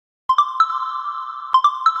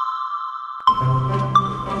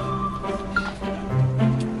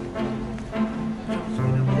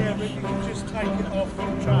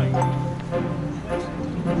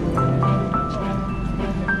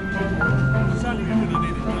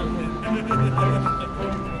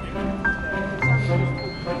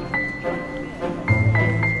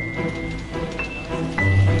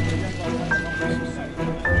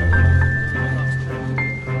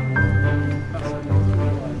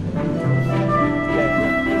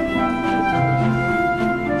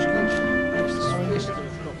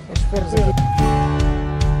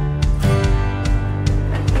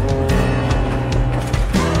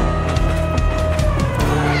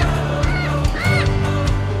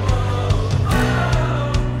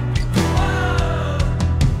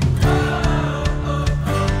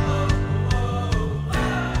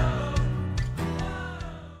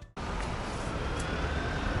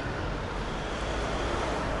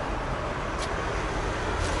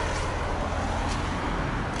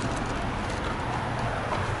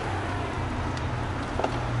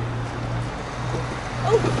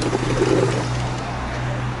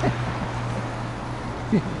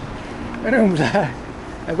Vamos lá,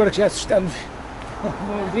 agora que já assustamos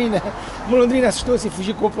uma londrina assustou-se e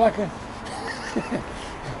fugiu com a placa.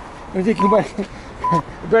 Vamos ver aqui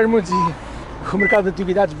o Bermondsey, o mercado de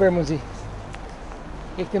antiguidades Bermondsey.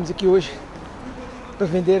 O que é que temos aqui hoje para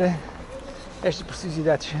vender estas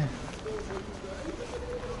preciosidades?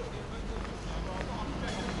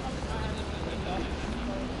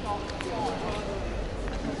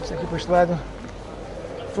 Vamos aqui para este lado,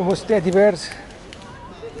 o famoso teddy bears.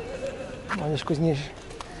 Olha as coisinhas,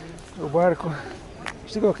 o barco.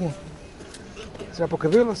 Isto igual aqui. Será para o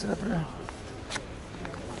cabelo ou será para...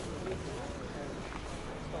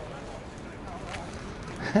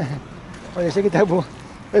 Olha, este aqui está bom.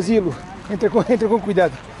 Asilo. Entra com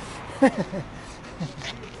cuidado.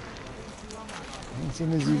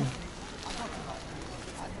 Ensina asilo.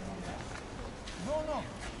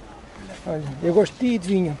 Olha, eu gosto de ti e de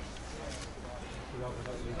vinho.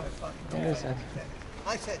 É engraçado.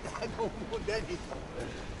 I said I don't want anything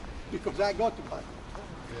because I got to buy.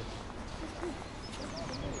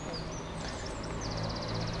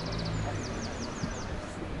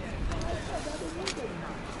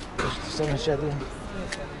 Este são manchado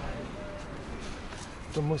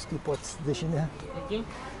o famoso tipo da China.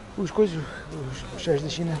 Os coisas, os chás da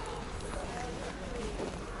China.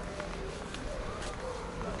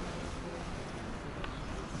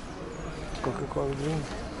 Coca-Cola drink.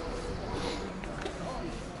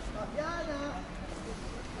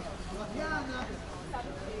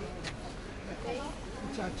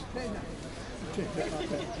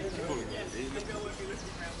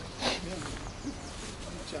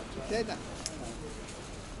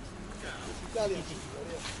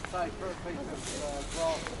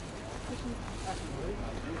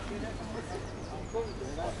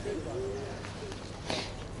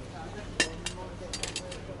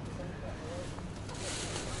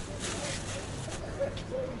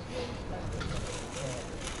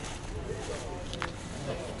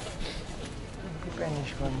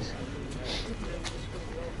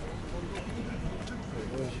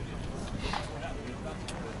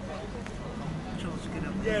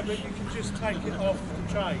 Yeah, but you can just take it off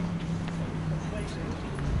the chain.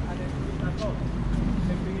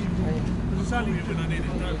 It's only just I need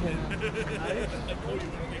it, don't it?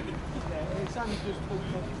 It's only just pulled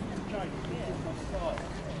off the chain.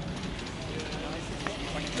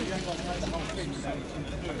 You haven't got to take the whole thing so you can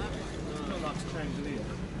do it. It's not like a chandelier.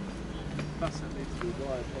 That's it needs to be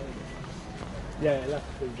wide. Yeah, it'll have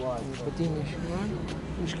to be wide. Os patinhos,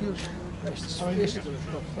 os quilos.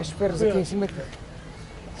 Estes ferros aqui em cima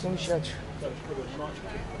são lixados.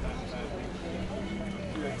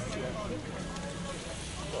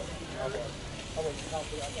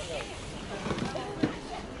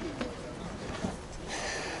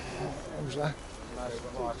 Vamos lá.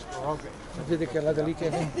 Vamos ver daquele lado ali,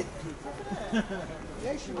 Kevin.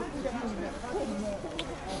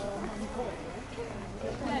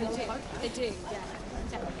 They do, yeah,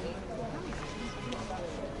 definitely.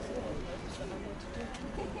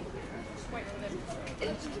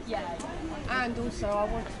 Yeah, and also I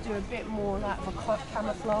want to do a bit more like a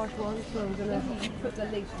camouflage one, so I'm going to put the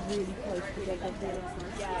leaves really close together.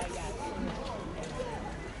 Yeah, yeah.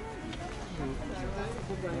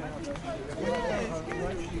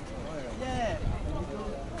 Yeah.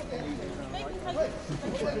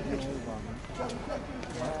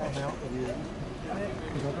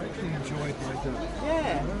 I've actually enjoyed my day.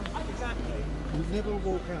 Yeah, exactly. You never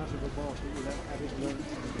walk out of a market without having learned.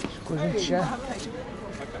 Coisa de chá.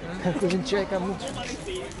 Coisa de chá é que há muitos.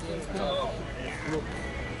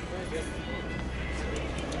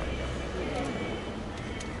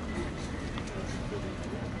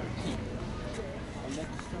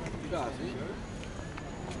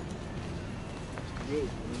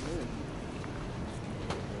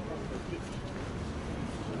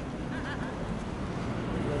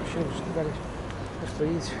 de vários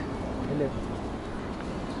países.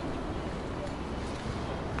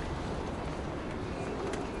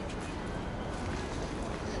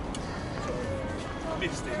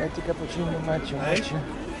 Mete cappuccino, matcha.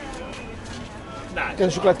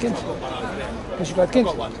 Quer chocolate quente? Quer chocolate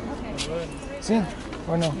quente? Sim?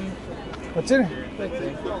 Ou não? Pode ser?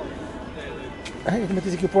 Ai, também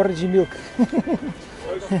tens aqui o porridge de milk.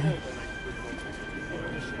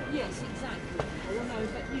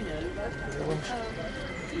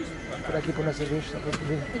 Vamos por aqui para a nossa vez, só para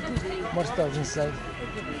poder mostrar os inside.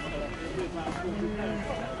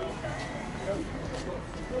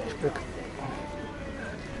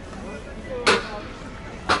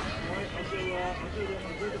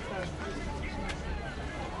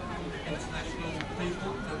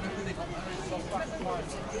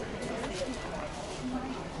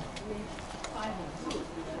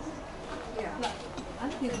 I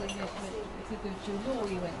think when you went, if you go to law,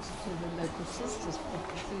 you went to the local sisters'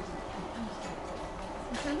 properties.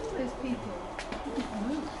 And so all those people didn't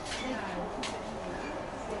move.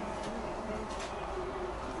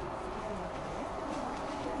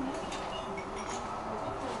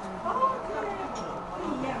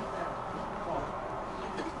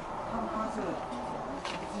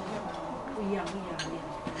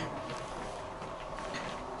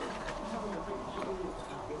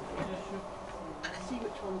 See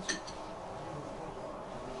which ones.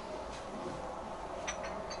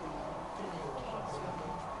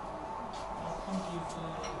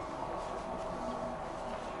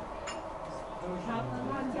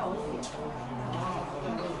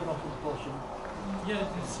 Yeah,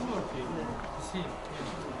 it's smaller people. You see.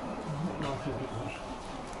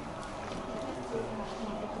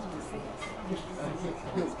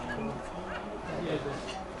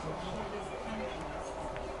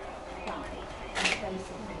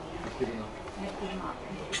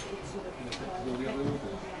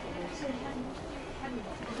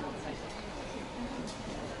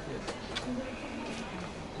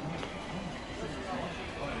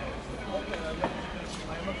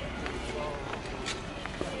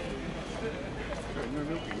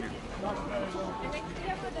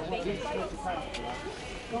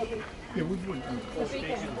 Yeah, which one?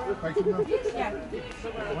 Bacon now? Yeah.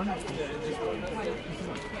 One?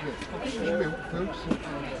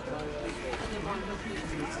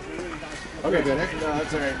 Okay, Derek. No,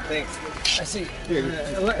 that's alright, thanks. I see.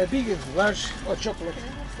 Yeah. A big, large hot chocolate.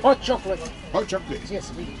 Hot chocolate. Hot chocolate. Yes,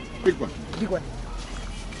 big. Big one. Big one.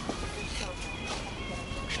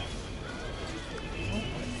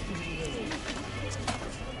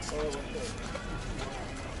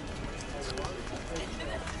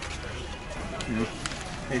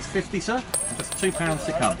 It's 50, sir. Just £2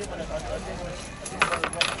 to come.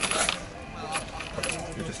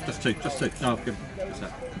 Yeah, just two. No, give just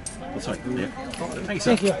that. Oh, sorry. Yeah. Thank you,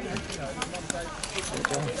 sir. Thank you.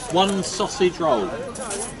 One sausage roll.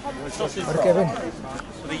 One sausage Ora, roll. Kevin.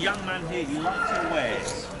 For the young man here, you like to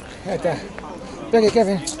wares. Ah, tá. Pega,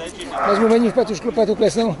 Kevin. Mais um banho para a tua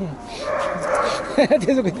coleção.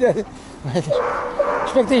 Tens o cuidado.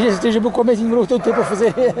 Espero que esteja bom comer e demorou todo o tempo a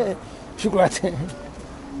fazer chocolate.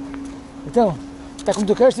 Então, está como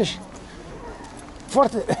tu gostas?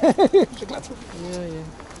 Forte! Chocolate!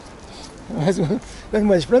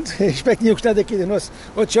 Mas pronto, espero que tenham gostado aqui do nosso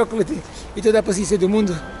hot chocolate e toda a paciência do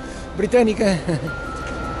mundo britânica.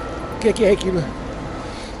 O que é aquilo?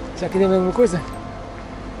 Já que é a mesma coisa?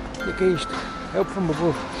 O que é isto? É o perfume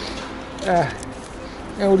bom.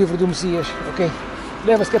 É um livro do Messias, ok?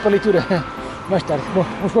 Leva-se que é para a leitura mais tarde. Bom,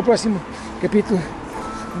 vamos para o próximo capítulo.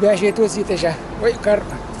 Viagem a todos e até já. Oi, o carro.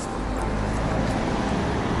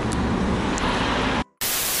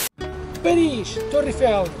 Paris, Torre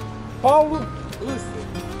Eiffel, Paulo,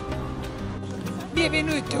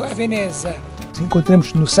 Benvenuto a Veneza.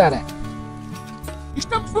 Encontramos no Sara.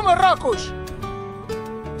 Estamos por Marrocos.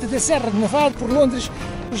 Da Serra de Nevado por Londres,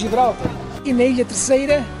 por Gibraltar. E na Ilha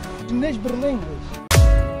Terceira, nas Berlengas.